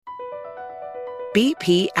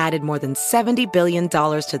BP added more than $70 billion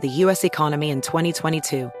to the U.S. economy in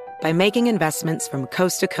 2022 by making investments from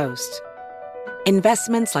coast to coast.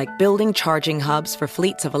 Investments like building charging hubs for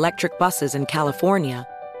fleets of electric buses in California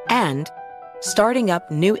and starting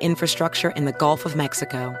up new infrastructure in the Gulf of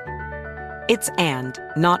Mexico. It's and,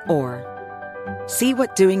 not or. See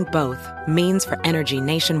what doing both means for energy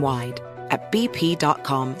nationwide at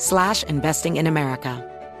bp.com/investing in America.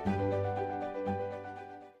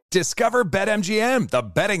 Discover BetMGM, the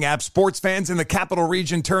betting app sports fans in the capital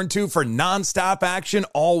region turn to for nonstop action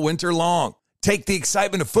all winter long. Take the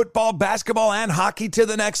excitement of football, basketball, and hockey to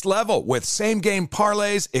the next level with same-game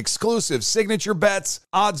parlays, exclusive signature bets,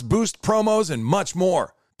 odds boost promos, and much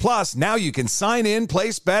more. Plus, now you can sign in,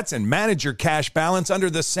 place bets, and manage your cash balance under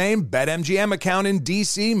the same BetMGM account in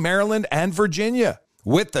D.C., Maryland, and Virginia.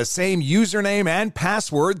 With the same username and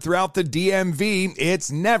password throughout the DMV,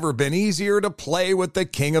 it's never been easier to play with the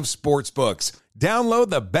king of sportsbooks. Download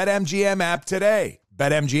the BetMGM app today.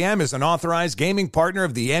 BetMGM is an authorized gaming partner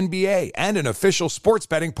of the NBA and an official sports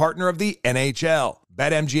betting partner of the NHL.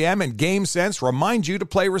 BetMGM and GameSense remind you to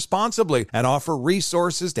play responsibly and offer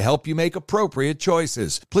resources to help you make appropriate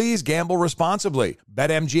choices. Please gamble responsibly.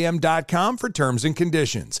 BetMGM.com for terms and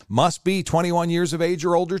conditions. Must be 21 years of age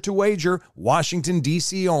or older to wager. Washington,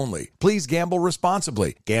 D.C. only. Please gamble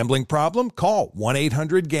responsibly. Gambling problem? Call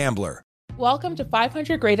 1-800-GAMBLER. Welcome to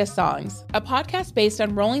 500 Greatest Songs, a podcast based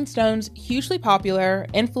on Rolling Stone's hugely popular,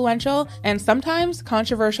 influential, and sometimes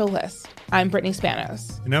controversial list. I'm Brittany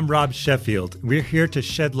Spanos. And I'm Rob Sheffield. We're here to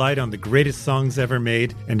shed light on the greatest songs ever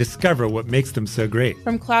made and discover what makes them so great.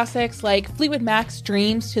 From classics like Fleetwood Mac's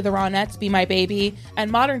Dreams to the Ronettes' Be My Baby, and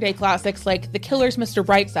modern-day classics like The Killer's Mr.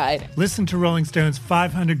 Brightside. Listen to Rolling Stone's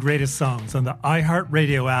 500 Greatest Songs on the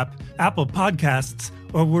iHeartRadio app, Apple Podcasts,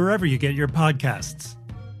 or wherever you get your podcasts.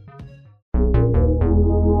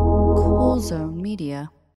 Cool Zone Media.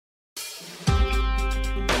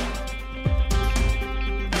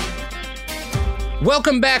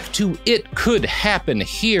 Welcome back to It Could Happen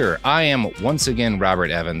Here. I am once again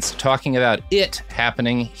Robert Evans, talking about it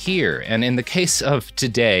happening here. And in the case of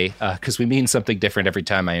today, because we mean something different every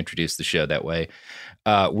time I introduce the show that way,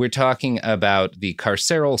 we're talking about the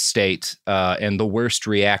carceral state and the worst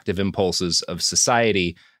reactive impulses of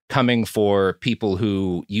society coming for people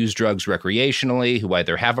who use drugs recreationally, who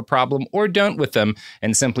either have a problem or don't with them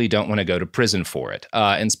and simply don't want to go to prison for it.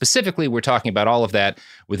 And specifically, we're talking about all of that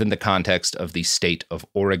within the context of the state of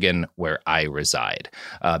Oregon, where I reside.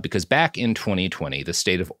 Because back in 2020, the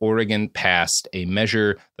state of Oregon passed a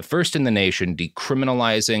measure, the first in the nation,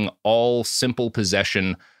 decriminalizing all simple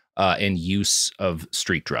possession and use of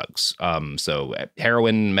street drugs. So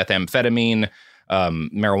heroin, methamphetamine,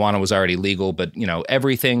 marijuana was already legal, but, you know,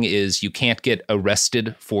 everything is, you can't get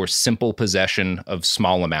arrested for simple possession of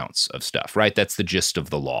small amounts of stuff, right? That's the gist of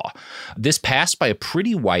the law. This passed by a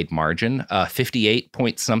pretty wide margin.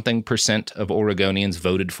 58-point-something% of Oregonians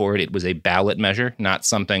voted for it. It was a ballot measure, not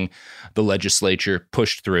something the legislature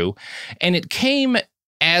pushed through. And it came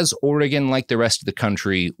as Oregon, like the rest of the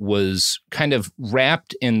country, was kind of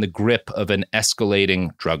wrapped in the grip of an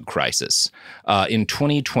escalating drug crisis. In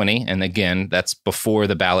 2020, and again, that's before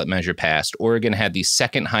the ballot measure passed, Oregon had the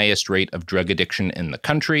second highest rate of drug addiction in the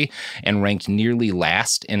country and ranked nearly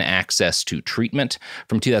last in access to treatment.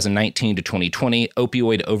 From 2019 to 2020,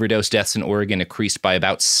 opioid overdose deaths in Oregon increased by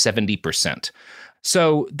about 70%.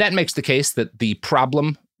 So that makes the case that the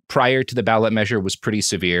problem prior to the ballot measure was pretty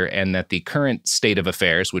severe, and that the current state of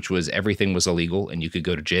affairs, which was everything was illegal and you could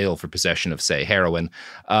go to jail for possession of, say, heroin,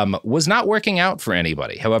 was not working out for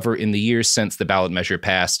anybody. However, in the years since the ballot measure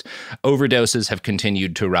passed, overdoses have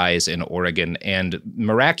continued to rise in Oregon, and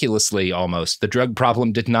miraculously almost, the drug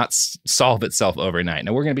problem did not solve itself overnight.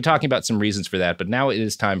 Now, we're going to be talking about some reasons for that, but now it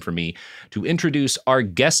is time for me to introduce our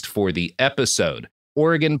guest for the episode,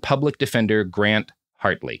 Oregon Public Defender Grant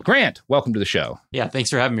Hartley. Grant, welcome to the show. Yeah, thanks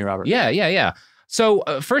for having me, Robert. Yeah. So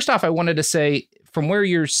first off, I wanted to say, from where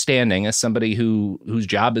you're standing as somebody whose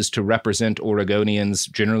job is to represent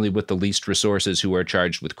Oregonians generally with the least resources who are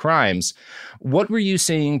charged with crimes, what were you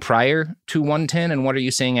seeing prior to 110 and what are you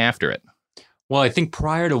seeing after it? Well, I think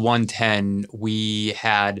prior to 110, we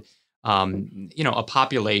had, a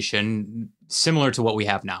population similar to what we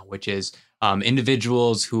have now, which is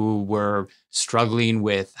individuals who were struggling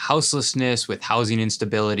with houselessness, with housing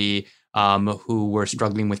instability, who were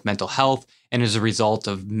struggling with mental health. And as a result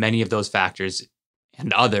of many of those factors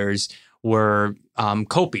and others were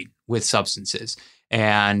coping with substances.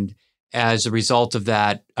 And as a result of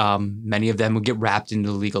that, many of them would get wrapped into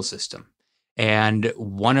the legal system. And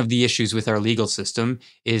one of the issues with our legal system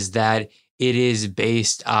is that it is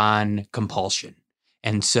based on compulsion.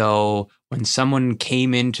 And so when someone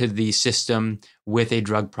came into the system with a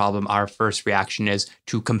drug problem, our first reaction is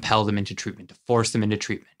to compel them into treatment, to force them into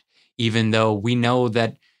treatment, even though we know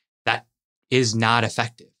that that is not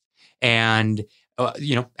effective. And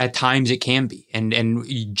at times it can be. And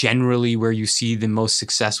generally where you see the most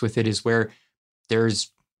success with it is where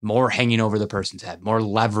there's more hanging over the person's head, more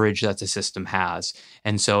leverage that the system has.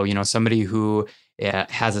 And so, somebody who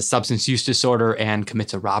has a substance use disorder and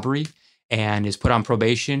commits a robbery and is put on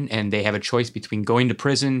probation, and they have a choice between going to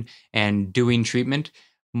prison and doing treatment,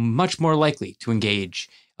 much more likely to engage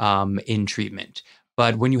in treatment.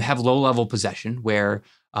 But when you have low-level possession, where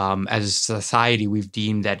as a society we've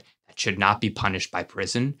deemed that should not be punished by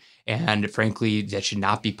prison, and frankly, that should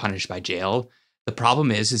not be punished by jail, the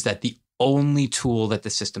problem is that the only tool that the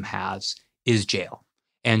system has is jail.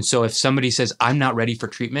 And so if somebody says, I'm not ready for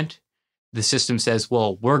treatment, the system says,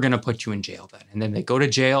 well, we're going to put you in jail then. And then they go to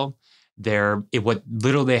jail. What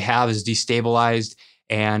little they have is destabilized,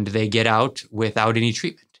 and they get out without any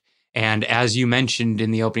treatment. And as you mentioned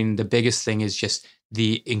in the opening, the biggest thing is just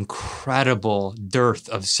the incredible dearth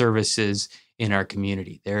of services in our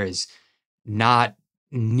community. There is not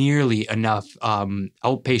nearly enough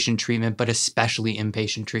outpatient treatment, but especially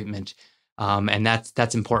inpatient treatment. And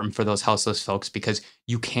that's important for those houseless folks, because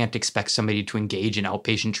you can't expect somebody to engage in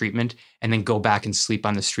outpatient treatment and then go back and sleep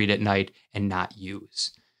on the street at night and not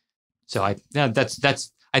use. So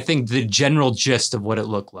that's I think the general gist of what it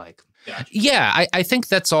looked like. Yeah, I think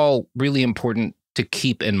that's all really important to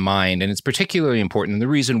keep in mind. And it's particularly important. And the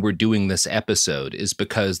reason we're doing this episode is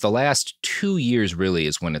because the last 2 years really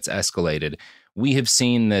is when it's escalated. We have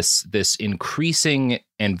seen this increasing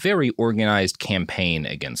and very organized campaign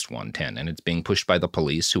against 110, and it's being pushed by the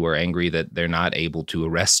police, who are angry that they're not able to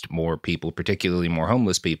arrest more people, particularly more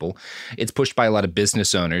homeless people. It's pushed by a lot of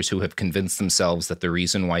business owners who have convinced themselves that the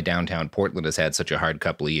reason why downtown Portland has had such a hard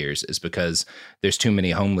couple of years is because there's too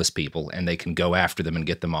many homeless people, and they can go after them and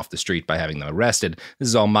get them off the street by having them arrested. This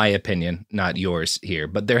is all my opinion, not yours here.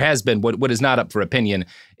 But there has been, what is not up for opinion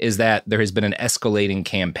is that there has been an escalating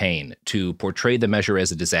campaign to portray the measure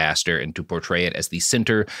as a disaster and to portray it as the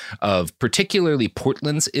center of particularly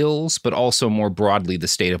Portland's ills, but also more broadly the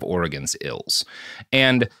state of Oregon's ills.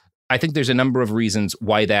 And I think there's a number of reasons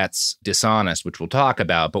why that's dishonest, which we'll talk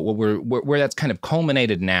about. But where that's kind of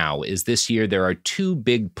culminated now is this year there are two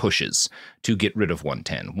big pushes to get rid of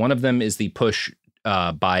 110. One of them is the push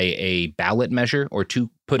by a ballot measure, or to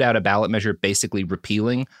put out a ballot measure basically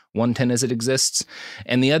repealing 110 as it exists.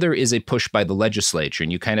 And the other is a push by the legislature.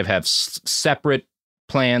 And you kind of have separate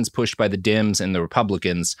plans pushed by the Dems and the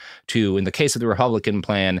Republicans to, in the case of the Republican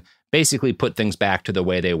plan, basically put things back to the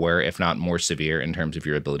way they were, if not more severe, in terms of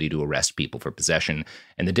your ability to arrest people for possession.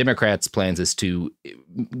 And the Democrats' plans is to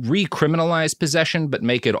recriminalize possession, but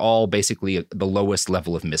make it all basically the lowest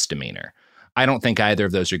level of misdemeanor. I don't think either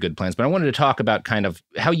of those are good plans, but I wanted to talk about kind of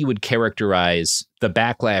how you would characterize the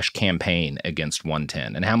backlash campaign against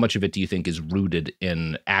 110, and how much of it do you think is rooted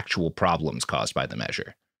in actual problems caused by the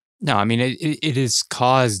measure? No, I mean, it has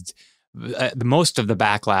caused most of the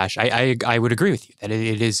backlash. I would agree with you that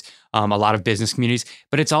it is a lot of business communities,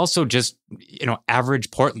 but it's also just,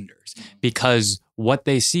 average Portlanders, because what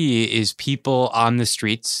they see is people on the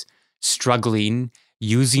streets struggling,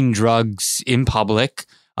 using drugs in public,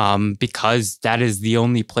 because that is the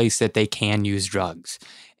only place that they can use drugs.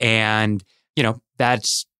 And,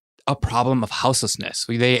 that's a problem of houselessness.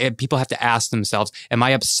 People have to ask themselves, am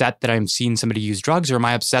I upset that I'm seeing somebody use drugs, or am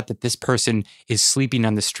I upset that this person is sleeping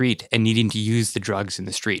on the street and needing to use the drugs in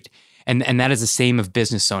the street? And that is the same of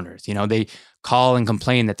business owners. They call and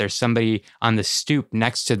complain that there's somebody on the stoop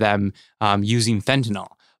next to them using fentanyl.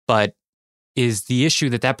 But is the issue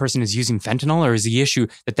that person is using fentanyl, or is the issue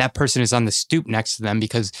that person is on the stoop next to them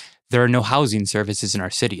because there are no housing services in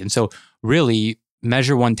our city? And so really,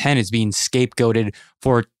 Measure 110 is being scapegoated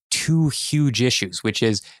for two huge issues, which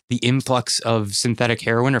is the influx of synthetic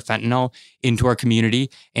heroin, or fentanyl, into our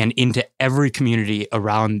community and into every community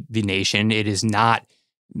around the nation. It is not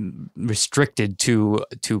restricted to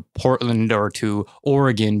Portland or to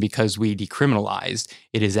Oregon because we decriminalized.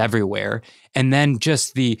 It is everywhere. And then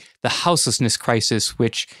just the houselessness crisis,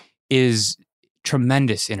 which is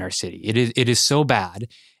tremendous in our city. It is so bad.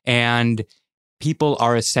 And people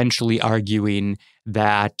are essentially arguing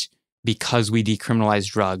that because we decriminalize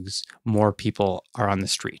drugs, more people are on the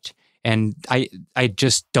street. And I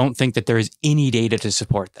just don't think that there is any data to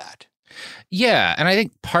support that. Yeah, and I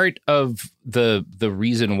think part of the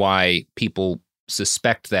reason why people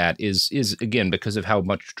suspect that is again, because of how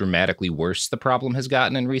much dramatically worse the problem has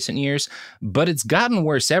gotten in recent years. But it's gotten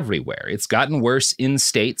worse everywhere. It's gotten worse in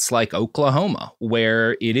states like Oklahoma,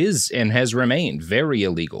 where it is and has remained very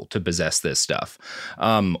illegal to possess this stuff.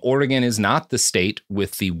 Oregon is not the state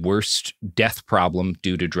with the worst death problem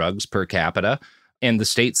due to drugs per capita. And the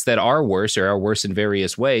states that are worse, or are worse in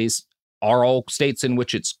various ways, are all states in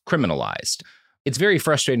which it's criminalized. It's very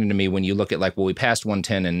frustrating to me when you look at like, well, we passed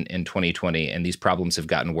 110 in 2020 and these problems have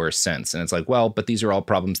gotten worse since. And it's like, well, but these are all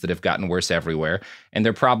problems that have gotten worse everywhere. And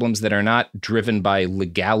they're problems that are not driven by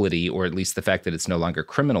legality, or at least the fact that it's no longer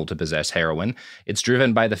criminal to possess heroin. It's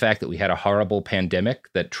driven by the fact that we had a horrible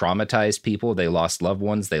pandemic that traumatized people. They lost loved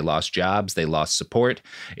ones. They lost jobs. They lost support.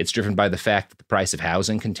 It's driven by the fact that the price of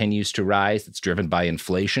housing continues to rise. It's driven by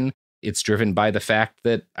inflation. It's driven by the fact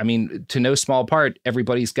that, I mean, to no small part,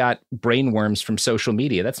 everybody's got brainworms from social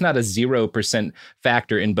media. That's not a 0%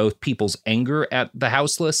 factor in both people's anger at the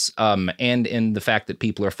houseless and in the fact that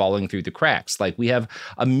people are falling through the cracks. Like, we have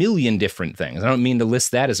a million different things. I don't mean to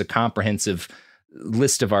list that as a comprehensive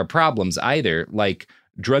list of our problems either. Like,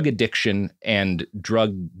 drug addiction and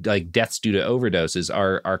deaths due to overdoses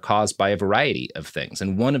are caused by a variety of things.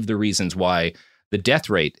 And one of the reasons why the death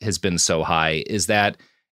rate has been so high is that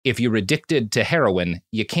if you're addicted to heroin,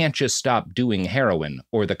 you can't just stop doing heroin,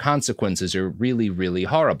 or the consequences are really, really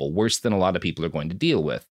horrible, worse than a lot of people are going to deal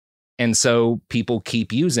with. And so people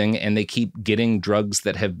keep using, and they keep getting drugs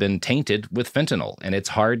that have been tainted with fentanyl. And it's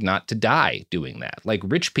hard not to die doing that. Like,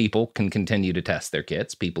 rich people can continue to test their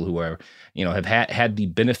kits. People who are, have had the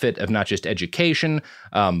benefit of not just education,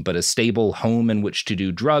 but a stable home in which to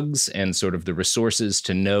do drugs and sort of the resources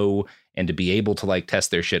to know and to be able to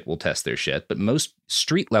test their shit will test their shit. But most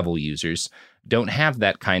street level users don't have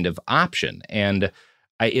that kind of option. And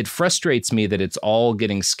it frustrates me that it's all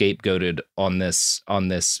getting scapegoated on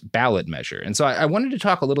this ballot measure. And so I wanted to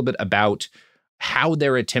talk a little bit about how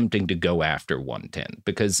they're attempting to go after 110,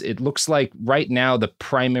 because it looks like right now the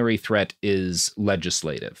primary threat is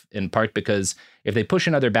legislative, in part because if they push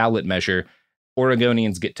another ballot measure,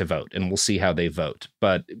 Oregonians get to vote, and we'll see how they vote.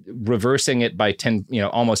 But reversing it by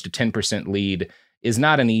almost a 10% lead is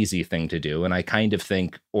not an easy thing to do. And I kind of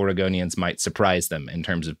think Oregonians might surprise them in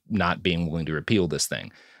terms of not being willing to repeal this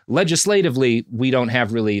thing. Legislatively, we don't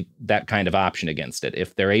have really that kind of option against it.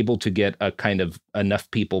 If they're able to get a kind of enough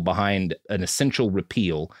people behind an essential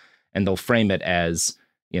repeal, and they'll frame it as,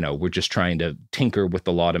 we're just trying to tinker with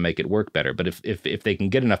the law to make it work better. But if they can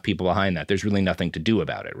get enough people behind that, there's really nothing to do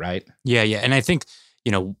about it, right? Yeah. And I think,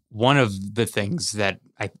 one of the things that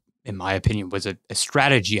in my opinion, was a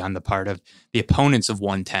strategy on the part of the opponents of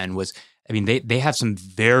 110 was, they have some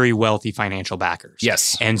very wealthy financial backers.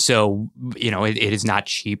 Yes. And so, it is not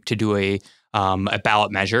cheap to do a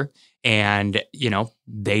ballot measure. And,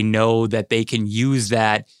 they know that they can use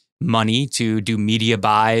that money to do media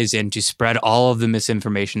buys and to spread all of the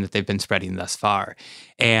misinformation that they've been spreading thus far.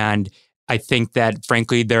 And I think that,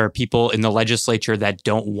 frankly, there are people in the legislature that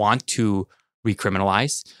don't want to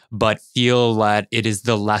recriminalize, but feel that it is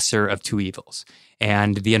the lesser of two evils.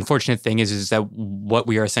 And the unfortunate thing is that what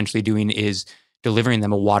we are essentially doing is delivering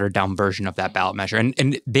them a watered down version of that ballot measure.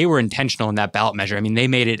 And they were intentional in that ballot measure. They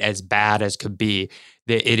made it as bad as could be.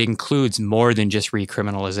 It includes more than just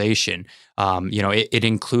recriminalization. It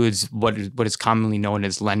includes what is commonly known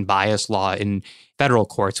as Len bias law in federal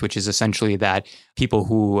courts, which is essentially that people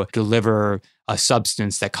who deliver a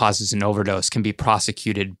substance that causes an overdose can be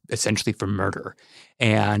prosecuted essentially for murder.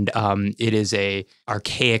 And it is a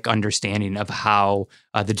archaic understanding of how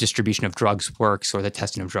the distribution of drugs works, or the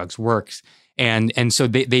testing of drugs works. And so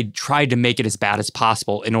they tried to make it as bad as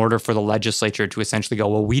possible in order for the legislature to essentially go,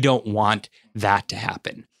 well, we don't want that to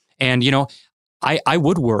happen. And, I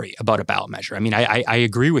would worry about a ballot measure. I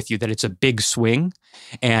agree with you that it's a big swing,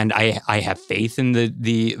 and I have faith in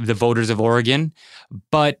the voters of Oregon.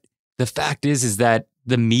 But the fact is that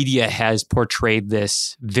the media has portrayed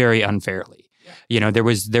this very unfairly. There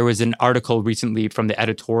was an article recently from the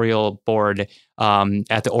editorial board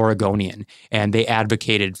at the Oregonian, and they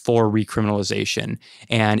advocated for recriminalization.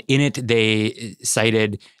 And in it, they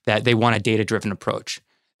cited that they want a data-driven approach.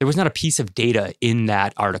 There was not a piece of data in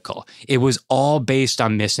that article. It was all based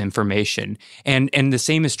on misinformation. And the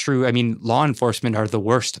same is true. Law enforcement are the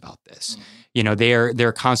worst about this.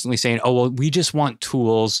 They're constantly saying, oh, well, we just want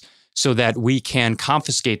tools so that we can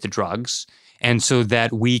confiscate the drugs and so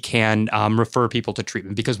that we can refer people to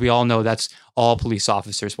treatment, because we all know that's all police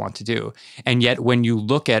officers want to do. And yet when you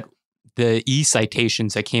look at the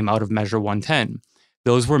e-citations that came out of Measure 110,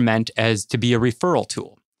 those were meant as to be a referral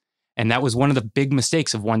tool. And that was one of the big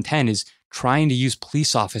mistakes of 110, is trying to use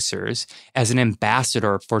police officers as an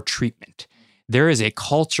ambassador for treatment. there is a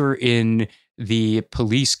culture in the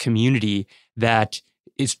police community that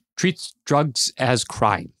treats drugs as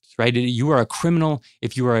crimes, right? You are a criminal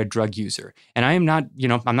if you are a drug user. And I am not,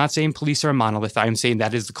 I'm not saying police are a monolith. I'm saying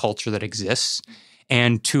that is the culture that exists.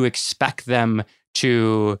 And to expect them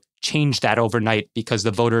to change that overnight because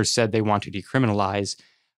the voters said they want to decriminalize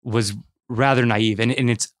was rather naive. And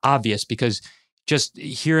it's obvious because just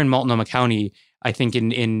here in Multnomah County, I think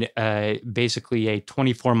in basically a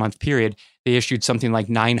 24-month period, they issued something like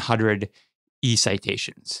 900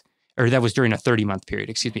 e-citations, or that was during a 30-month period,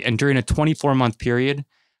 excuse me. And during a 24-month period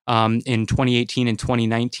in 2018 and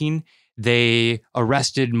 2019, they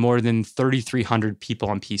arrested more than 3,300 people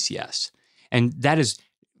on PCS. And that is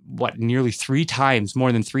nearly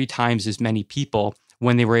more than three times as many people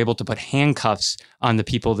when they were able to put handcuffs on the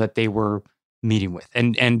people that they were meeting with.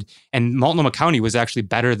 And Multnomah County was actually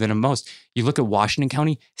better than most. You look at Washington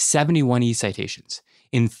County, 71 e-citations.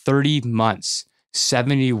 In 30 months,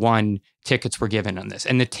 71 tickets were given on this.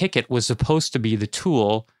 And the ticket was supposed to be the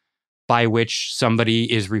tool by which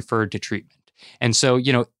somebody is referred to treatment. And so,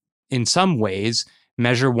 in some ways,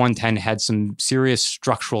 Measure 110 had some serious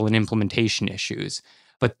structural and implementation issues.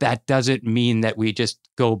 But that doesn't mean that we just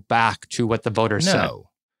go back to what the voters said. No.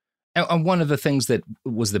 And one of the things that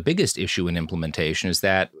was the biggest issue in implementation is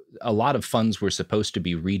that a lot of funds were supposed to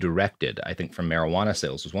be redirected, I think from marijuana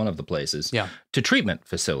sales was one of the places, to treatment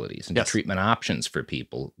facilities and to treatment options for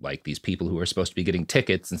people, like these people who are supposed to be getting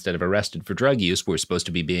tickets instead of arrested for drug use were supposed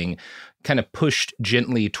to be being kind of pushed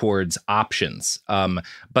gently towards options.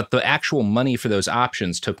 But the actual money for those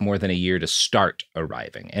options took more than a year to start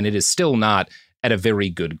arriving. And it is still not at a very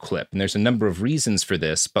good clip. And there's a number of reasons for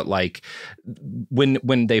this, but like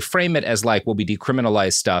when they frame it as like, well, we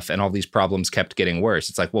decriminalized stuff and all these problems kept getting worse.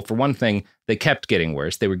 It's like, well, for one thing, they kept getting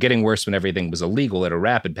worse. They were getting worse when everything was illegal at a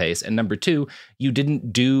rapid pace. And number two, you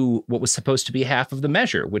didn't do what was supposed to be half of the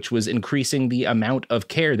measure, which was increasing the amount of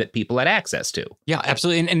care that people had access to. Yeah,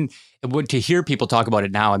 absolutely. And to hear people talk about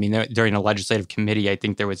it now, I mean, during a legislative committee, I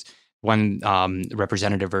think there was one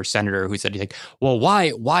representative or senator who said, like, well,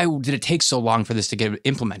 why did it take so long for this to get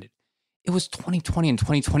implemented? It was 2020 and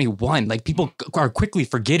 2021. Like, people are quickly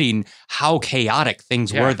forgetting how chaotic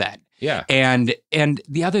things were then. Yeah. And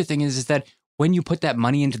the other thing is that when you put that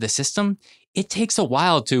money into the system, it takes a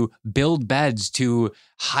while to build beds, to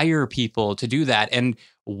hire people, to do that. And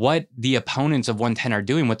what the opponents of 110 are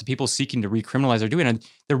doing, what the people seeking to recriminalize are doing, and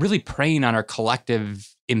they're really preying on our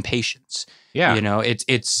collective impatience. Yeah.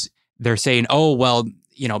 They're saying, oh, well,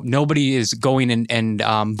 nobody is going and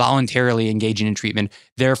voluntarily engaging in treatment,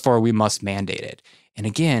 therefore we must mandate it. And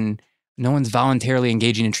again, no one's voluntarily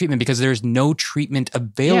engaging in treatment because there's no treatment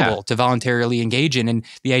available to voluntarily engage in. And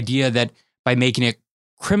the idea that by making it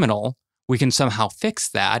criminal, we can somehow fix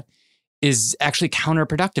that is actually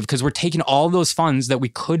counterproductive because we're taking all those funds that we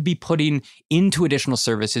could be putting into additional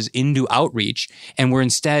services, into outreach, and we're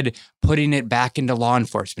instead putting it back into law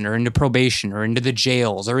enforcement or into probation or into the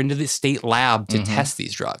jails or into the state lab to test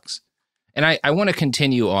these drugs. And I want to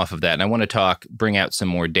continue off of that, and I want to bring out some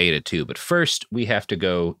more data too. But first, we have to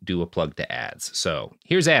go do a plug to ads. So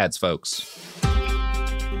here's ads, folks.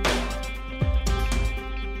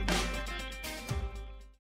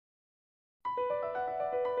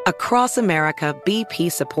 Across America,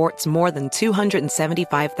 BP supports more than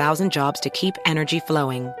 275,000 jobs to keep energy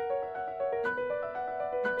flowing.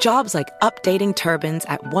 Jobs like updating turbines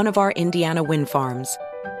at one of our Indiana wind farms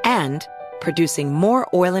and producing more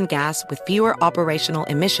oil and gas with fewer operational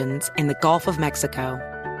emissions in the Gulf of Mexico.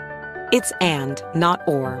 It's and, not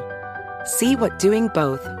or. See what doing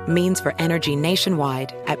both means for energy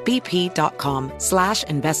nationwide at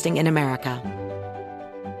bp.com/investing in America.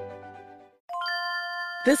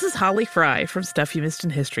 This is Holly Fry from Stuff You Missed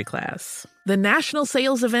in History class. The national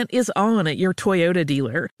sales event is on at your Toyota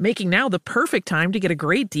dealer, making now the perfect time to get a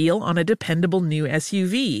great deal on a dependable new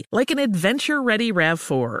SUV, like an adventure-ready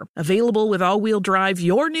RAV4. Available with all-wheel drive,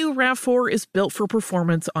 your new RAV4 is built for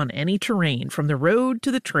performance on any terrain, from the road to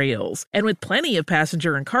the trails. And with plenty of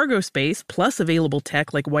passenger and cargo space, plus available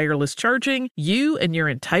tech like wireless charging, you and your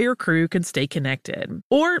entire crew can stay connected.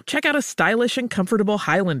 Or check out a stylish and comfortable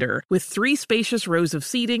Highlander with 3 spacious rows of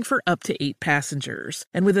seating for up to 8 passengers.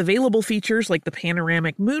 And with available features like the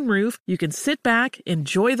panoramic moonroof, you can sit back,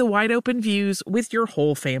 enjoy the wide-open views with your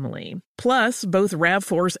whole family. Plus, both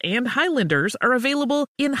RAV4s and Highlanders are available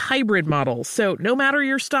in hybrid models, so no matter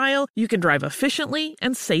your style, you can drive efficiently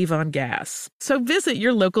and save on gas. So visit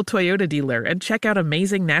your local Toyota dealer and check out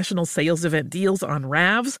amazing national sales event deals on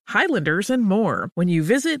RAVs, Highlanders, and more when you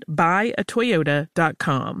visit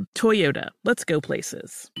buyatoyota.com. Toyota, let's go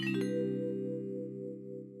places.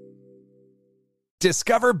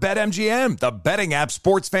 Discover BetMGM, the betting app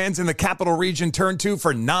sports fans in the capital region turn to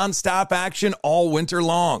for nonstop action all winter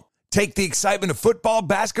long. Take the excitement of football,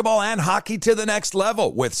 basketball, and hockey to the next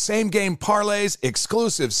level with same-game parlays,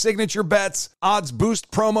 exclusive signature bets, odds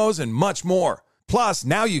boost promos, and much more. Plus,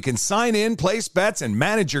 now you can sign in, place bets, and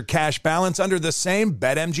manage your cash balance under the same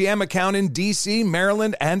BetMGM account in D.C.,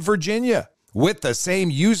 Maryland, and Virginia. With the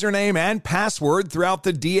same username and password throughout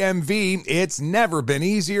the DMV, it's never been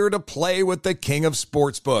easier to play with the king of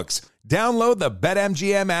sportsbooks. Download the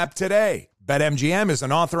BetMGM app today. BetMGM is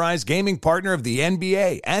an authorized gaming partner of the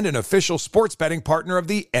NBA and an official sports betting partner of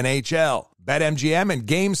the NHL. BetMGM and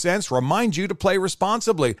GameSense remind you to play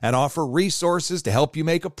responsibly and offer resources to help you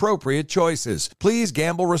make appropriate choices. Please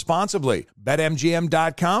gamble responsibly.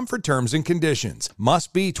 BetMGM.com for terms and conditions.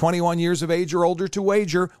 Must be 21 years of age or older to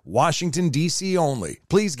wager. Washington, D.C. only.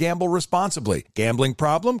 Please gamble responsibly. Gambling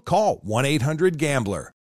problem? Call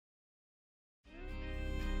 1-800-GAMBLER.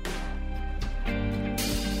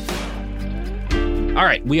 All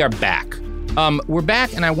right, we are back. We're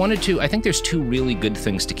back, and I think there's two really good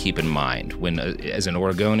things to keep in mind when, as an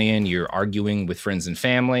Oregonian, you're arguing with friends and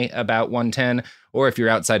family about 110, or if you're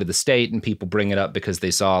outside of the state and people bring it up because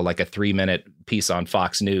they saw like a 3-minute piece on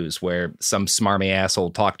Fox News where some smarmy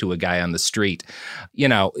asshole talked to a guy on the street. You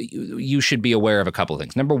know, you should be aware of a couple of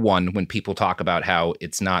things. Number one, when people talk about how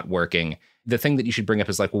it's not working, the thing that you should bring up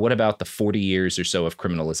is like, well, what about the 40 years or so of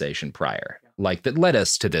criminalization prior, like that led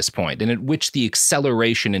us to this point, and at which the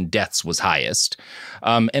acceleration in deaths was highest?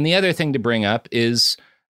 And the other thing to bring up is,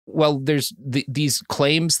 well, there's these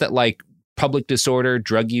claims that like public disorder,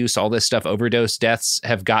 drug use, all this stuff, overdose deaths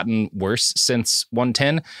have gotten worse since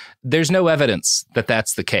 110. There's no evidence that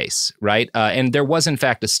that's the case, right? And there was, in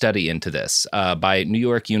fact, a study into this by New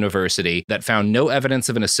York University that found no evidence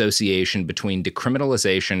of an association between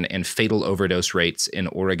decriminalization and fatal overdose rates in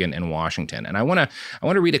Oregon and Washington. And I want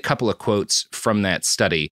to read a couple of quotes from that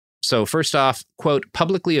study. So first off, quote,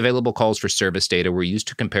 publicly available calls for service data were used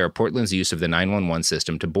to compare Portland's use of the 911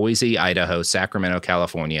 system to Boise, Idaho, Sacramento,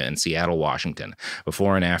 California, and Seattle, Washington,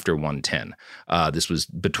 before and after 110. This was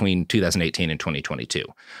between 2018 and 2022.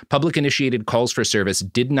 Public-initiated calls for service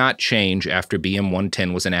did not change after BM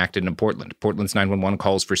 110 was enacted in Portland. Portland's 911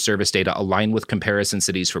 calls for service data align with comparison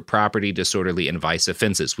cities for property, disorderly, and vice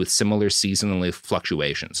offenses with similar seasonal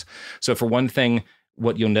fluctuations. So for one thing,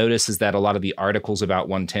 what you'll notice is that a lot of the articles about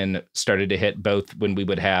 110 started to hit both when we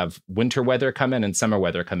would have winter weather come in and summer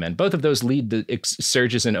weather come in. Both of those lead to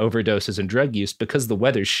surges in overdoses and drug use because the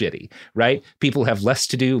weather's shitty, right? People have less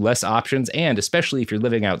to do, less options, and especially if you're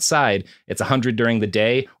living outside, it's 100 during the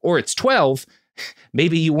day or it's 12.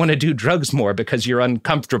 Maybe you want to do drugs more because you're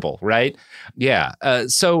uncomfortable, right? Yeah.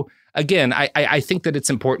 So again, I think that it's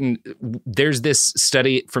important. There's this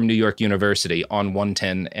study from New York University on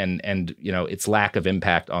 110 and you know its lack of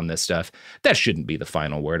impact on this stuff. That shouldn't be the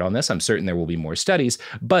final word on this. I'm certain there will be more studies,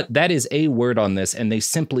 but that is a word on this, and they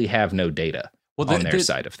simply have no data on their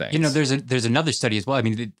side of things. You know, there's another study as well. I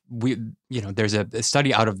mean, there's a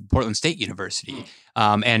study out of Portland State University,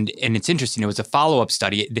 and it's interesting. It was a follow-up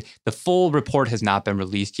study. The full report has not been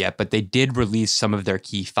released yet, but they did release some of their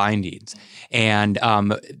key findings. And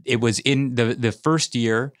it was in the first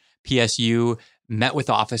year, PSU met with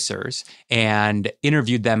officers and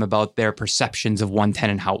interviewed them about their perceptions of 110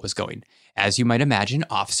 and how it was going. As you might imagine,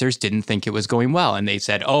 officers didn't think it was going well. And they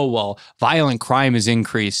said, oh, well, violent crime is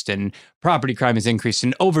increased and property crime is increased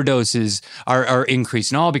and overdoses are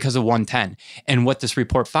increased, and all because of 110. And what this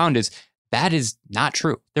report found is that is not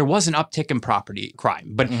true. There was an uptick in property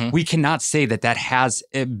crime, but we cannot say that has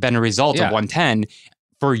been a result of 110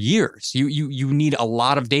 for years. You need a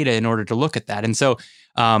lot of data in order to look at that. And so,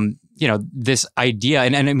 you know, this idea,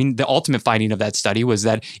 and I mean, the ultimate finding of that study was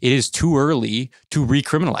that it is too early to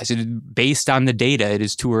recriminalize. Based on the data, it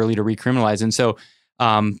is too early to recriminalize. And so,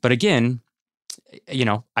 but again, you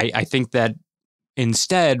know, I think that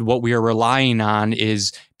instead what we are relying on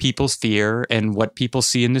is people's fear and what people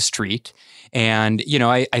see in the street. And, you know,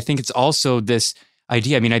 I think it's also this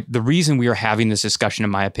idea. I mean, the reason we are having this discussion, in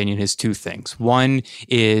my opinion, is two things. One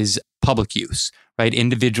is public use, right?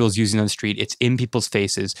 Individuals using on the street. It's in people's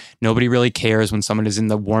faces. Nobody really cares when someone is in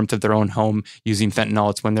the warmth of their own home using fentanyl.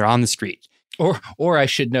 It's when they're on the street. Or I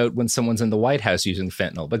should note when someone's in the White House using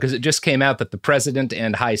fentanyl, because it just came out that the president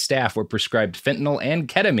and high staff were prescribed fentanyl and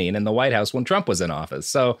ketamine in the White House when Trump was in office.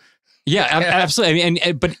 So yeah, absolutely. I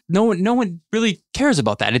mean, but no one really cares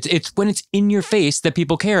about that. It's when it's in your face that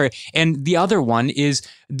people care. And the other one is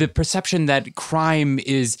the perception that crime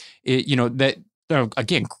is, you know, that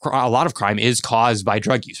again, a lot of crime is caused by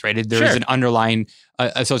drug use, right? There is an underlying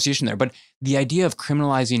association there. But the idea of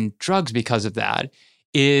criminalizing drugs because of that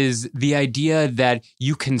is the idea that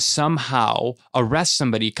you can somehow arrest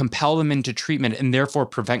somebody, compel them into treatment, and therefore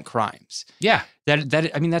prevent crimes. Yeah.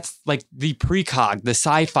 That's like the precog, the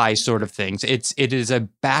sci-fi sort of things. It is a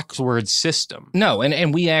backwards system. No,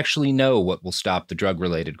 and we actually know what will stop the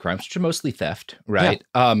drug-related crimes, which are mostly theft, right?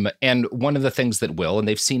 Yeah. And one of the things that will, and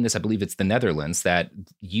they've seen this, I believe it's the Netherlands, that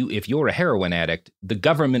if you're a heroin addict, the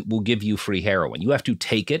government will give you free heroin. You have to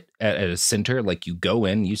take it at a center, like you go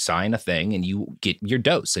in, you sign a thing, and you get your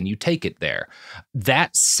dose, and you take it there.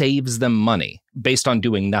 That saves them money based on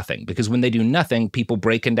doing nothing, because when they do nothing, people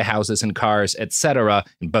break into houses and cars, etc.,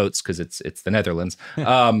 and boats, because it's the Netherlands,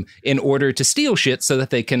 in order to steal shit so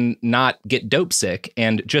that they can not get dope sick.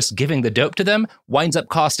 And just giving the dope to them winds up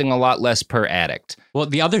costing a lot less per addict. Well,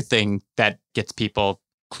 the other thing that gets people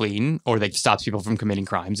clean, or that stops people from committing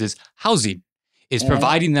crimes, is housing, is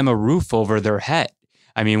providing them a roof over their head.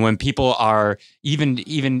 I mean, when people are, even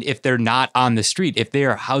if they're not on the street, if they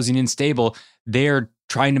are housing unstable, they're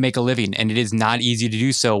trying to make a living, and it is not easy to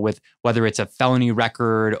do so with whether it's a felony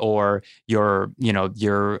record or your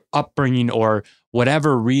upbringing or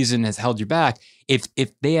whatever reason has held you back. If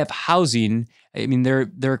they have housing, I mean, there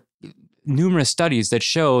are numerous studies that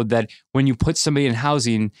show that when you put somebody in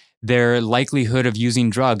housing, their likelihood of using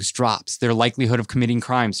drugs drops, their likelihood of committing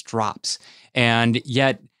crimes drops, and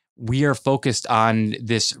yet we are focused on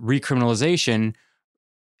this recriminalization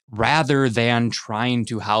rather than trying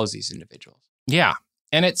to house these individuals. Yeah.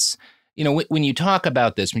 And it's, when you talk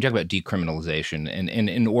about this, when you talk about decriminalization, and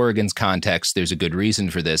in Oregon's context, there's a good reason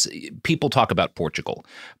for this. People talk about Portugal.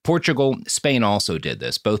 Spain also did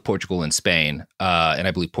this. Both Portugal and Spain, and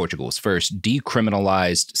I believe Portugal was first,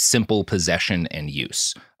 decriminalized simple possession and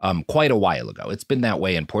use quite a while ago. It's been that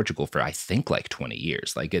way in Portugal for, I think, like 20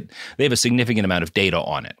 years. They have a significant amount of data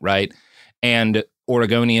on it, right? And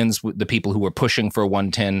Oregonians, the people who were pushing for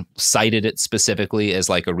 110, cited it specifically as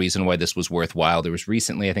like a reason why this was worthwhile. There was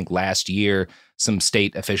recently, I think last year, some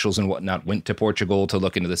state officials and whatnot went to Portugal to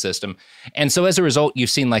look into the system. And so as a result, you've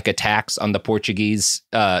seen like attacks on the Portuguese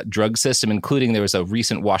drug system, including there was a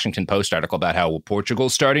recent Washington Post article about how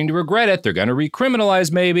Portugal's starting to regret it. They're going to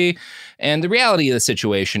recriminalize maybe. And the reality of the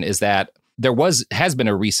situation is that there has been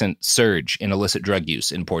a recent surge in illicit drug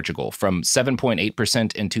use in Portugal from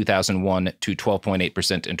 7.8% in 2001 to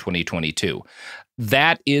 12.8% in 2022.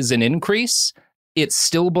 That is an increase. It's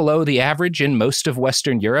still below the average in most of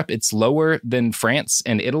Western Europe. It's lower than France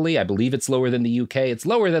and Italy. I believe it's lower than the UK. It's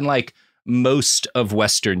lower than like most of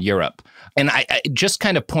Western Europe. And I just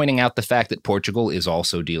kind of pointing out the fact that Portugal is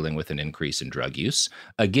also dealing with an increase in drug use.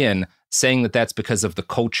 Again, saying that that's because of the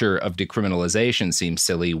culture of decriminalization seems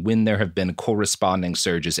silly when there have been corresponding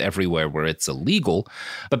surges everywhere where it's illegal.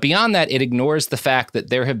 But beyond that, it ignores the fact that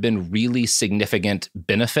there have been really significant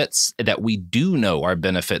benefits that we do know are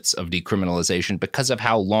benefits of decriminalization because of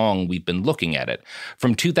how long we've been looking at it.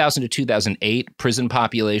 From 2000 to 2008, prison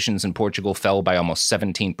populations in Portugal fell by almost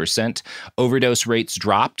 17%. Overdose rates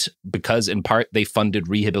dropped because, in part, they funded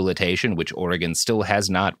rehabilitation, which Oregon still has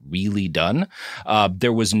not really done.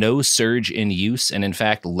 There was no surge in use, and in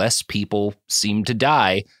fact, less people seemed to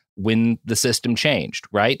die when the system changed,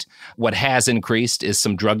 right? What has increased is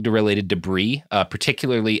some drug-related debris.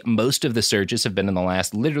 Particularly, most of the surges have been in the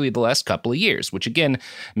last couple of years, which again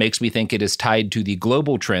makes me think it is tied to the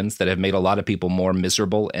global trends that have made a lot of people more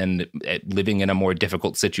miserable and living in a more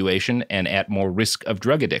difficult situation and at more risk of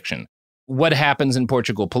drug addiction. What happens in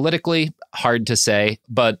Portugal politically? Hard to say,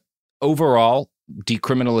 but overall,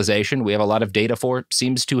 decriminalization, we have a lot of data for,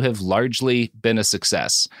 seems to have largely been a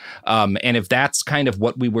success. And if that's kind of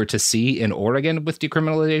what we were to see in Oregon with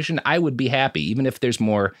decriminalization, I would be happy, even if there's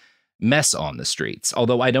more mess on the streets,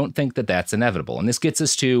 although I don't think that that's inevitable. And this gets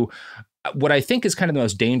us to what I think is kind of the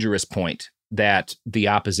most dangerous point that the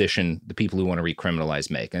opposition, the people who want to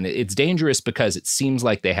recriminalize, make. And it's dangerous because it seems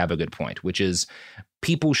like they have a good point, which is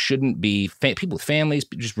people shouldn't be, people with families,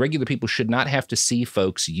 just regular people should not have to see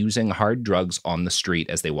folks using hard drugs on the street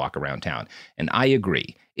as they walk around town. And I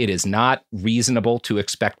agree. It is not reasonable to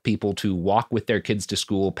expect people to walk with their kids to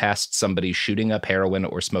school past somebody shooting up heroin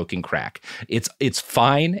or smoking crack. It's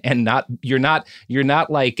fine, and you're not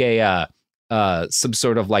like a some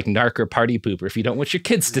sort of like narc or party pooper if you don't want your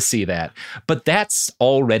kids to see that. But that's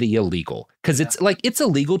already illegal because it's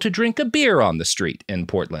illegal to drink a beer on the street in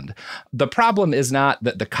Portland. The problem is not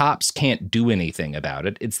that the cops can't do anything about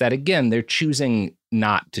it. It's that, again, they're choosing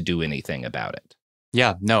not to do anything about it.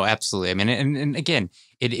 Yeah, no, absolutely. I mean, and again,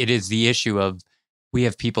 it is the issue of we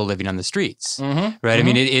have people living on the streets, right? Mm-hmm. I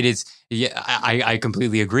mean, it is, yeah, I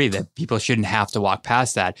completely agree that people shouldn't have to walk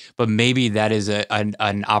past that, but maybe that is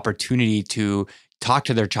an opportunity to talk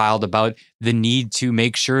to their child about the need to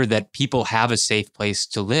make sure that people have a safe place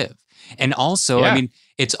to live. And also, I mean,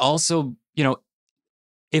 it's also,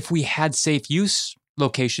 if we had safe use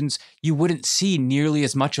locations, you wouldn't see nearly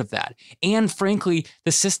as much of that. And frankly,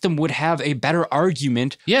 the system would have a better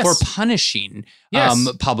argument for punishing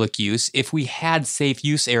public use if we had safe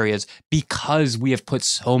use areas, because we have put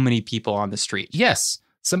so many people on the street. Yes.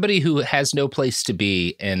 Somebody who has no place to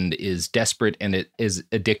be and is desperate and it is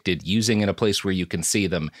addicted, using in a place where you can see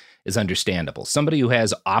them is understandable. Somebody who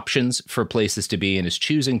has options for places to be and is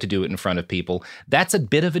choosing to do it in front of people, that's a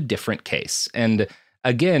bit of a different case. And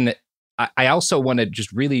again, I also want to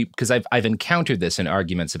just really, because I've encountered this in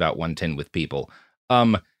arguments about 110 with people.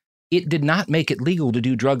 It did not make it legal to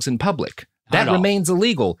do drugs in public. That remains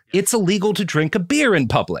illegal. It's illegal to drink a beer in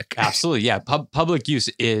public. Absolutely, yeah. Public use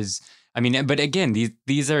is, but again,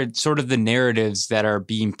 these are sort of the narratives that are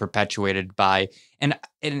being perpetuated by, and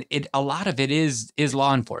a lot of it is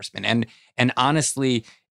law enforcement. And honestly,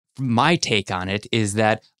 my take on it is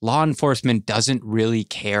that law enforcement doesn't really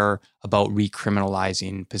care about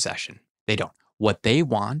recriminalizing possession. They don't. What they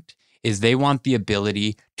want is they want the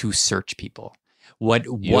ability to search people. What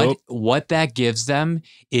that gives them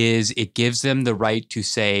is it gives them the right to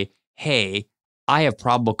say, hey, I have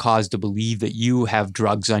probable cause to believe that you have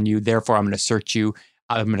drugs on you. Therefore, I'm going to search you.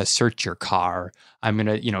 I'm going to search your car. I'm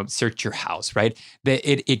going to, search your house, right?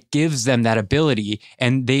 It gives them that ability,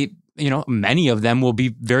 and they, many of them will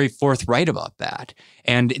be very forthright about that.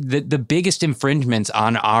 And the biggest infringements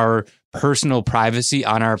on our personal privacy,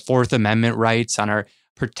 on our Fourth Amendment rights, on our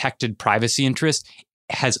protected privacy interests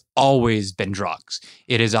has always been drugs.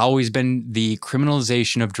 It has always been the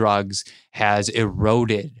criminalization of drugs has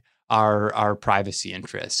eroded our privacy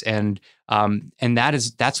interests. And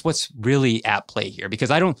that's what's really at play here,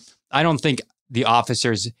 because I don't think the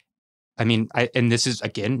officers, and this is,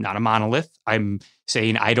 again, not a monolith. I'm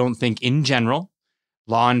saying I don't think in general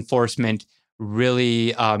law enforcement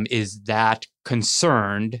really is that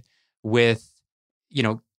concerned with,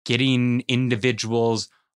 getting individuals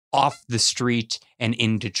off the street and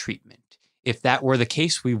into treatment. If that were the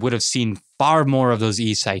case, we would have seen far more of those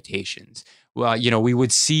e-citations. Well, we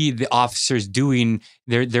would see the officers doing,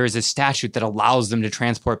 there is a statute that allows them to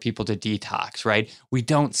transport people to detox, right? We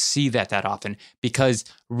don't see that often, because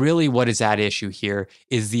really what is at issue here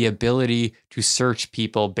is the ability to search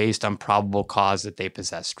people based on probable cause that they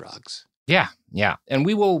possess drugs. Yeah. And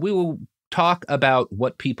we will talk about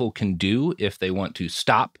what people can do if they want to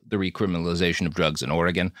stop the recriminalization of drugs in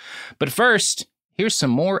Oregon. But first, here's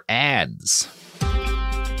some more ads.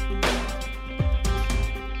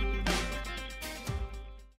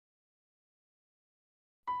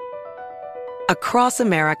 Across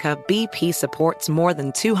America, BP supports more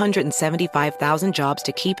than 275,000 jobs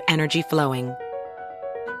to keep energy flowing.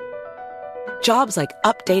 Jobs like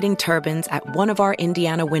updating turbines at one of our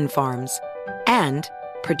Indiana wind farms and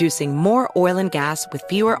producing more oil and gas with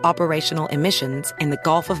fewer operational emissions in the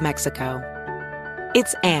Gulf of Mexico.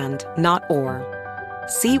 It's and, not or.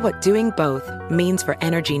 See what doing both means for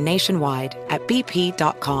energy nationwide at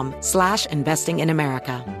bp.com/investing in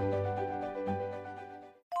America.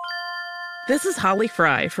 This is Holly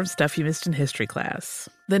Fry from Stuff You Missed in History Class.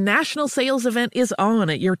 The national sales event is on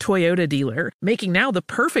at your Toyota dealer, making now the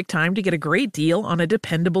perfect time to get a great deal on a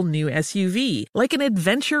dependable new SUV, like an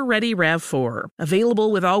adventure-ready RAV4. Available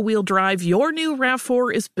with all-wheel drive, your new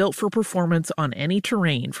RAV4 is built for performance on any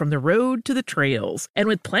terrain, from the road to the trails. And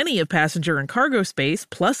with plenty of passenger and cargo space,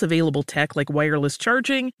 plus available tech like wireless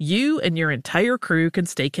charging, you and your entire crew can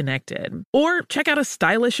stay connected. Or check out a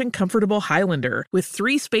stylish and comfortable Highlander with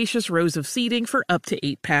 3 spacious rows of seating for up to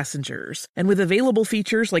 8 passengers. And with available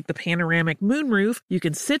features like the panoramic moonroof, you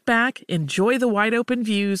can sit back, enjoy the wide open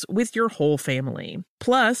views with your whole family.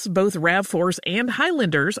 Plus, both RAV4s and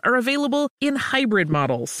Highlanders are available in hybrid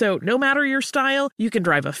models, so no matter your style, you can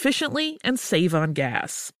drive efficiently and save on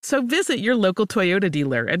gas. So visit your local Toyota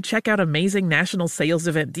dealer and check out amazing national sales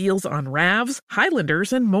event deals on RAVs,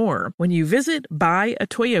 Highlanders, and more when you visit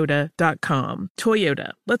buyatoyota.com.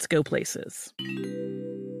 Toyota, let's go places.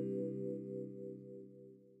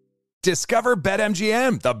 Discover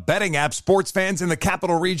BetMGM, the betting app sports fans in the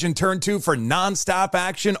capital region turn to for nonstop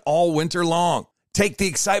action all winter long. Take the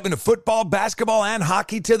excitement of football, basketball, and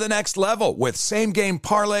hockey to the next level with same-game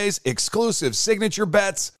parlays, exclusive signature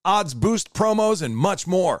bets, odds boost promos, and much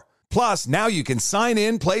more. Plus, now you can sign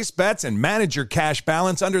in, place bets, and manage your cash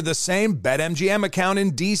balance under the same BetMGM account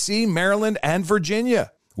in D.C., Maryland, and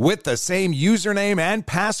Virginia. With the same username and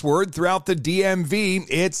password throughout the DMV,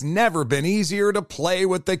 it's never been easier to play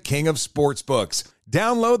with the king of sportsbooks.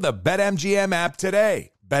 Download the BetMGM app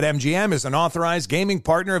today. BetMGM is an authorized gaming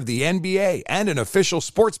partner of the NBA and an official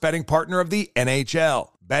sports betting partner of the NHL.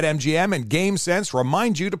 BetMGM and GameSense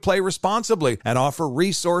remind you to play responsibly and offer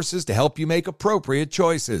resources to help you make appropriate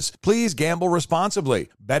choices. Please gamble responsibly.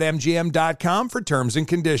 BetMGM.com for terms and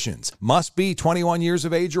conditions. Must be 21 years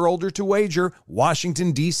of age or older to wager.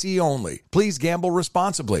 Washington, D.C. only. Please gamble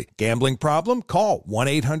responsibly. Gambling problem? Call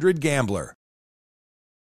 1-800-GAMBLER.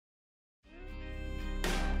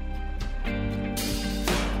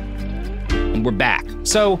 And we're back.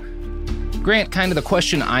 So, Grant, kind of the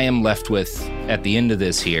question I am left with at the end of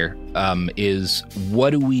this here is, what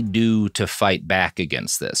do we do to fight back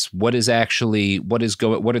against this? What are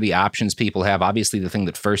the options people have? Obviously, the thing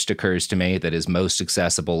that first occurs to me that is most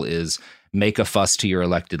accessible is make a fuss to your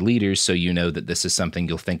elected leaders so you know that this is something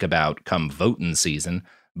you'll think about come voting season.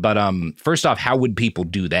 But first off, how would people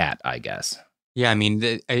do that, I guess? Yeah, I mean,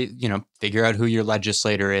 figure out who your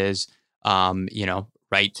legislator is,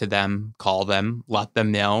 write to them, call them, let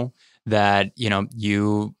them know that,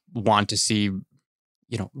 you want to see,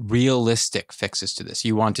 realistic fixes to this.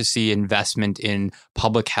 You want to see investment in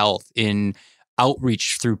public health, in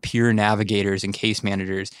outreach through peer navigators and case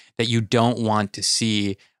managers, that you don't want to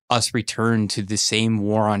see us return to the same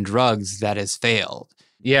war on drugs that has failed.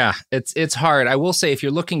 Yeah, it's hard. I will say, if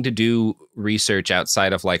you're looking to do research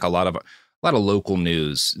outside of like a lot of local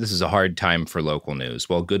news, this is a hard time for local news.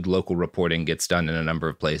 While good local reporting gets done in a number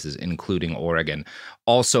of places, including Oregon,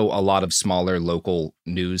 also a lot of smaller local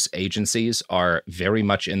news agencies are very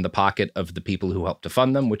much in the pocket of the people who help to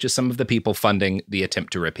fund them, which is some of the people funding the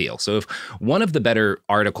attempt to repeal. So if one of the better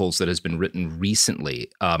articles that has been written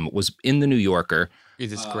recently was in the New Yorker.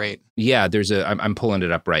 This is great. Yeah, I'm pulling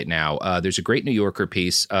it up right now. There's a great New Yorker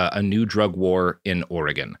piece, A New Drug War in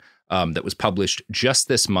Oregon, that was published just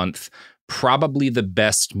this month. Probably the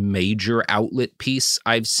best major outlet piece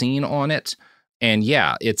I've seen on it. And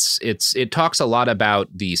yeah, it talks a lot about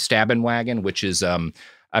the Stabbin' Wagon, which is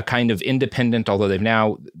a kind of independent, although they've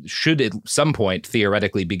now should at some point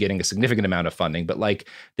theoretically be getting a significant amount of funding, but like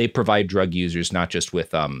they provide drug users not just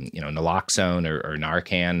with naloxone or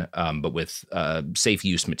Narcan, but with safe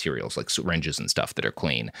use materials like syringes and stuff that are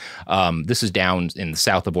clean. This is down in the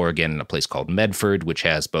south of Oregon in a place called Medford, which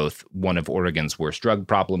has both one of Oregon's worst drug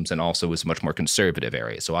problems and also is a much more conservative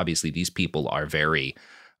area. So obviously these people are very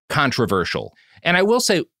controversial. And I will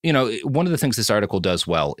say, one of the things this article does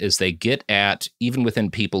well is they get at, even within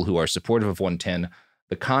people who are supportive of 110,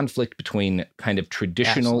 the conflict between kind of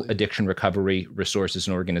traditional addiction recovery resources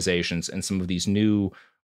and organizations and some of these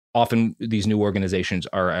often these new organizations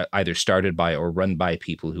are either started by or run by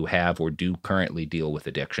people who have or do currently deal with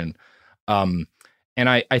addiction. And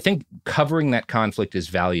I think covering that conflict is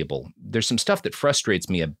valuable. There's some stuff that frustrates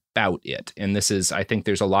me about it. And I think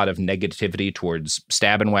there's a lot of negativity towards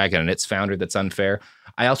Stabbin' Wagon and its founder that's unfair.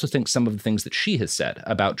 I also think some of the things that she has said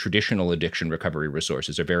about traditional addiction recovery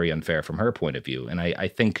resources are very unfair from her point of view. And I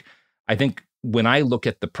think when I look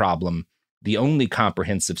at the problem, the only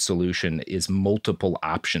comprehensive solution is multiple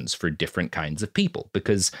options for different kinds of people,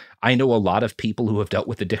 because I know a lot of people who have dealt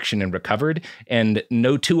with addiction and recovered, and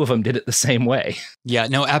no two of them did it the same way. Yeah,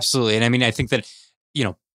 no, absolutely. And I mean, I think that,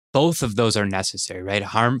 both of those are necessary, right?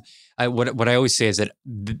 What I always say is that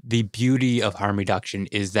the beauty of harm reduction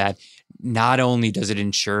is that not only does it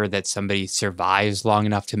ensure that somebody survives long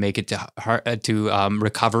enough to make it to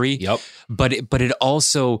recovery, but it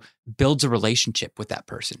also builds a relationship with that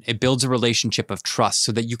person. It builds a relationship of trust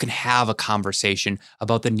so that you can have a conversation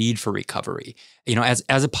about the need for recovery. As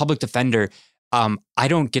a public defender, I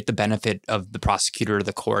don't get the benefit of the prosecutor or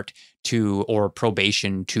the court or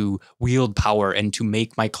probation to wield power and to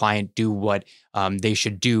make my client do what they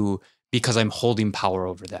should do because I'm holding power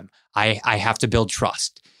over them. I have to build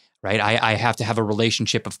trust, right? I have to have a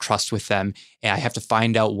relationship of trust with them, and I have to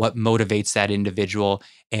find out what motivates that individual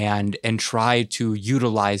and try to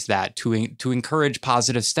utilize that to encourage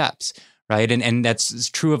positive steps, right? And that's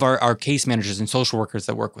true of our case managers and social workers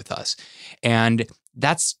that work with us. And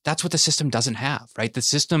that's what the system doesn't have, right? The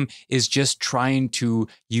system is just trying to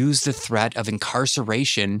use the threat of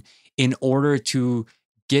incarceration in order to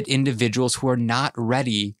get individuals who are not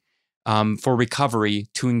ready for recovery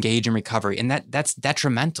to engage in recovery. And that's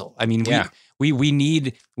detrimental. I mean, we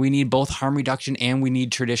need both harm reduction and we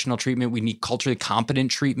need traditional treatment. We need culturally competent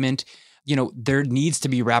treatment. There needs to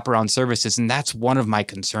be wraparound services. And that's one of my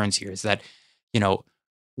concerns here is that,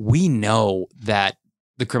 we know that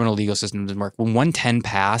the criminal legal system doesn't work. When 110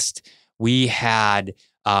 passed, we had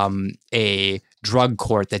a drug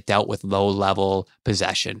court that dealt with low-level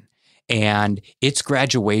possession, and its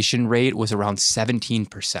graduation rate was around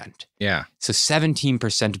 17%. Yeah. So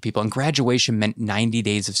 17% of people, and graduation meant 90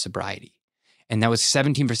 days of sobriety. and that was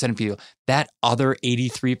 17% of people. That other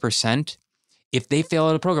 83%, if they fail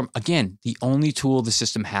at a program, again, the only tool the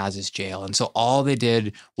system has is jail. And so all they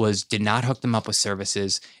did not hook them up with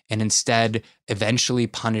services, and instead eventually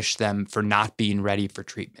punish them for not being ready for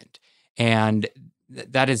treatment. And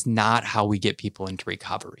that is not how we get people into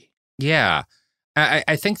recovery. Yeah.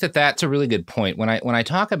 I think that's a really good point. When I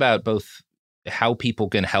talk about both how people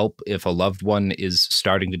can help if a loved one is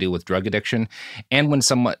starting to deal with drug addiction, and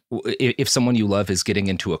if someone you love is getting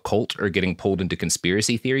into a cult or getting pulled into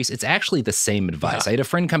conspiracy theories, it's actually the same advice. I had a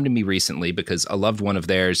friend come to me recently because a loved one of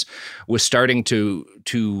theirs was starting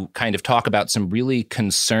to kind of talk about some really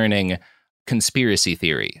concerning conspiracy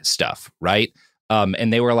theory stuff, right?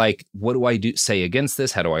 And they were like, what do I say against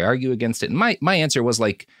this? How do I argue against it? And my answer was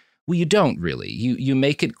like, well, you don't really. You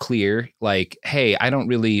make it clear, like, hey, I don't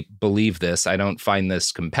really believe this. I don't find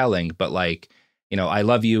this compelling, but like, you know, I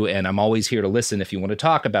love you and I'm always here to listen if you want to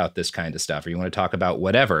talk about this kind of stuff or you want to talk about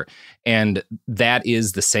whatever. And that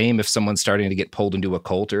is the same if someone's starting to get pulled into a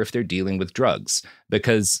cult or if they're dealing with drugs.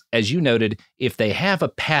 Because as you noted, if they have a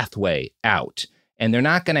pathway out, and they're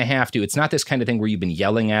not going to have to, it's not this kind of thing where you've been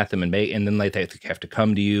yelling at them and then like they have to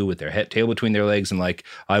come to you with their tail between their legs and like,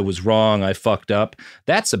 I was wrong, I fucked up.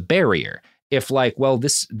 That's a barrier. If like, well,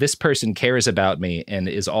 this person cares about me and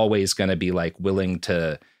is always going to be like willing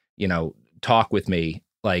to, you know, talk with me,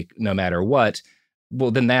 like no matter what,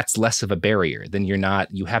 well, then that's less of a barrier. Then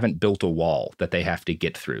you haven't built a wall that they have to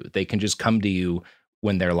get through. They can just come to you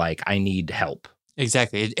when they're like, I need help.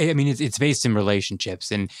 Exactly. I mean, it's based in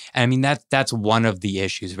relationships. And I mean, that's one of the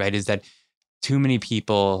issues, right? Is that too many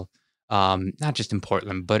people, not just in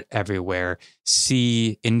Portland, but everywhere,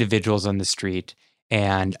 see individuals on the street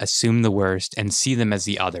and assume the worst and see them as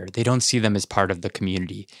the other. They don't see them as part of the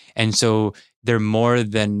community. And so they're more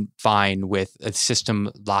than fine with a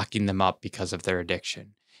system locking them up because of their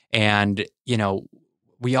addiction. And, you know,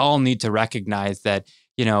 we all need to recognize that,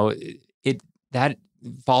 you know, that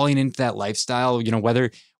falling into that lifestyle, you know,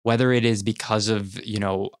 whether it is because of, you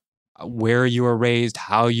know, where you were raised,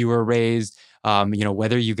 how you were raised, you know,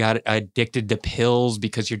 whether you got addicted to pills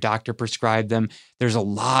because your doctor prescribed them. There's a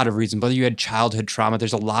lot of reasons, whether you had childhood trauma,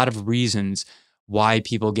 there's a lot of reasons why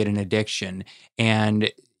people get an addiction.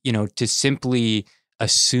 And, you know, to simply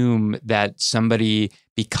assume that somebody,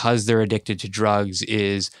 because they're addicted to drugs,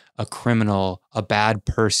 is a criminal, a bad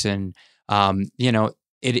person, you know,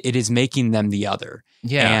 it is making them the other.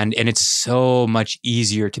 Yeah. And it's so much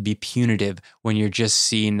easier to be punitive when you're just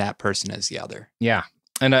seeing that person as the other. Yeah.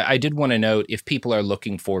 And I did want to note, if people are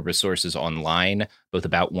looking for resources online, both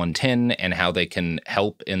about 110 and how they can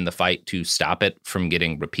help in the fight to stop it from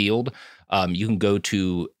getting repealed, you can go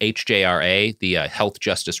to HJRA, the Health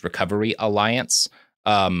Justice Recovery Alliance.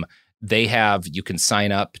 You can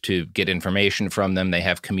sign up to get information from them. They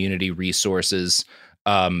have community resources.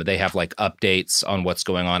 They have like updates on what's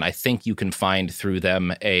going on. I think you can find through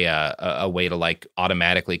them a way to like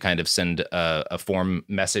automatically kind of send a form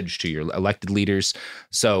message to your elected leaders.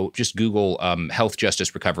 So just Google Health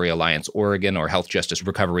Justice Recovery Alliance Oregon or Health Justice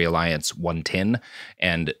Recovery Alliance 110,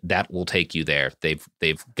 and that will take you there.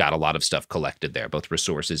 They've got a lot of stuff collected there, both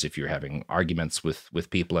resources if you're having arguments with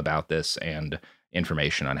people about this and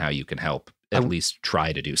information on how you can help at least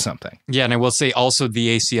try to do something. Yeah, and I will say also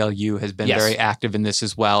the ACLU has been very active in this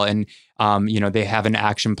as well. And, you know, they have an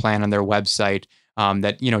action plan on their website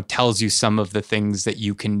that, you know, tells you some of the things that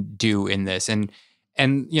you can do in this. And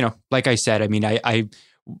you know, like I said, I mean, I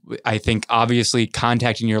think obviously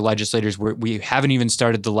contacting your legislators, we haven't even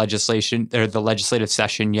started the legislation or the legislative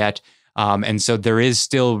session yet. And so there is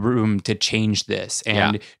still room to change this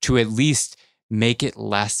and to at least make it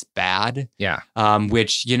less bad. Yeah.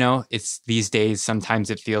 Which, you know, it's these days, sometimes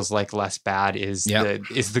it feels like less bad is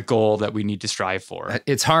the goal that we need to strive for.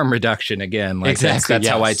 It's harm reduction again. Like exactly. That's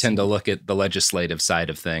how I tend to look at the legislative side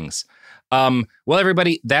of things. Well,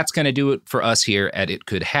 everybody, that's going to do it for us here at It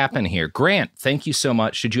Could Happen here. Grant, thank you so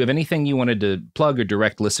much. Did you have anything you wanted to plug or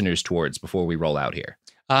direct listeners towards before we roll out here?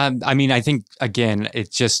 I mean, I think, again,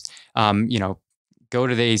 it's just, you know, go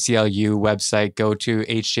to the ACLU website, go to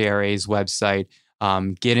HJRA's website,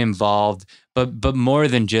 get involved. But more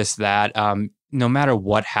than just that, no matter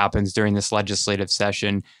what happens during this legislative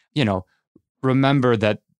session, you know, remember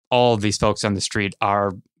that all of these folks on the street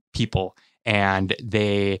are people and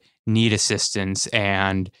they need assistance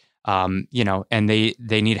and, you know, and they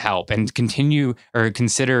need help, and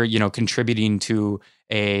consider, you know, contributing to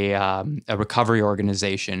a recovery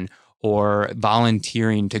organization or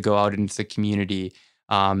volunteering to go out into the community.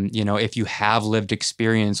 You know, if you have lived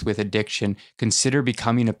experience with addiction, consider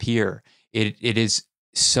becoming a peer. It is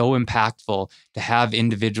so impactful to have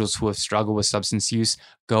individuals who have struggled with substance use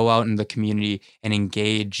go out in the community and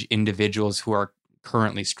engage individuals who are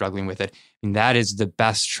currently struggling with it. And that is the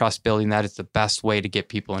best trust building. That is the best way to get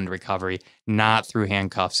people into recovery, not through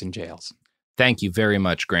handcuffs and jails. Thank you very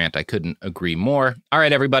much, Grant. I couldn't agree more. All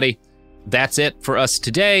right, everybody. That's it for us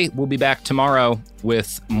today. We'll be back tomorrow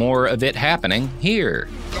with more of it happening here.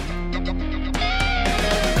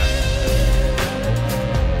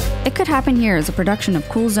 It Could Happen Here is a production of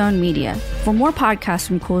Cool Zone Media. For more podcasts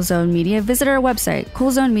from Cool Zone Media, visit our website,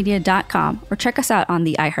 coolzonemedia.com, or check us out on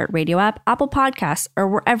the iHeartRadio app, Apple Podcasts, or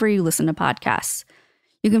wherever you listen to podcasts.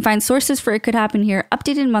 You can find sources for It Could Happen Here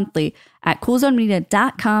updated monthly at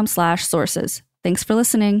coolzonemedia.com/sources. Thanks for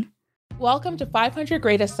listening. Welcome to 500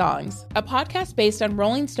 Greatest Songs, a podcast based on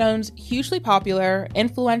Rolling Stone's hugely popular,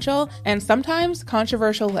 influential, and sometimes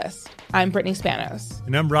controversial list. I'm Brittany Spanos.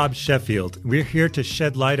 And I'm Rob Sheffield. We're here to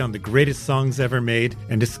shed light on the greatest songs ever made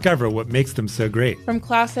and discover what makes them so great. From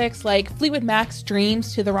classics like Fleetwood Mac's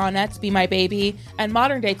Dreams to the Ronettes' Be My Baby, and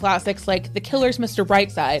modern-day classics like The Killer's Mr.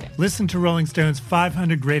 Brightside. Listen to Rolling Stone's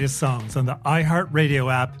 500 Greatest Songs on the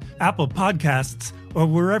iHeartRadio app, Apple Podcasts, or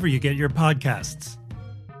wherever you get your podcasts.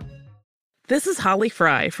 This is Holly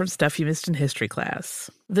Fry from Stuff You Missed in History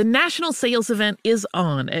Class. The national sales event is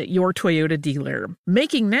on at your Toyota dealer,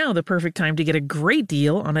 making now the perfect time to get a great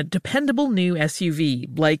deal on a dependable new SUV,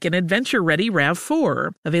 like an adventure-ready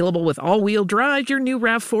RAV4. Available with all-wheel drive, your new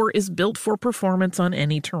RAV4 is built for performance on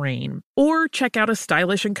any terrain. Or check out a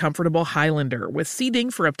stylish and comfortable Highlander with seating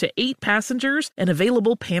for up to 8 passengers and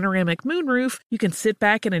available panoramic moonroof. You can sit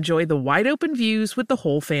back and enjoy the wide-open views with the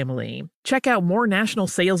whole family. Check out more national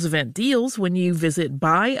sales event deals when you visit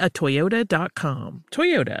buyatoyota.com.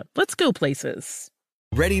 Toyota, let's go places.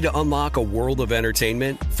 Ready to unlock a world of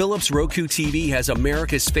entertainment? Philips Roku TV has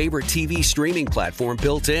America's favorite TV streaming platform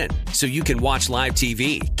built in. So you can watch live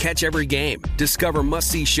TV, catch every game, discover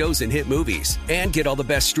must-see shows and hit movies, and get all the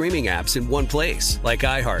best streaming apps in one place. Like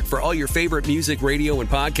iHeart for all your favorite music, radio, and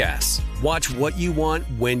podcasts. Watch what you want,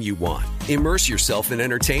 when you want. Immerse yourself in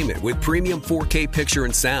entertainment with premium 4K picture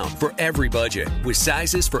and sound for every budget, with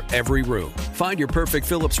sizes for every room. Find your perfect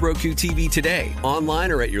Philips Roku TV today,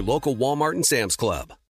 online or at your local Walmart and Sam's Club.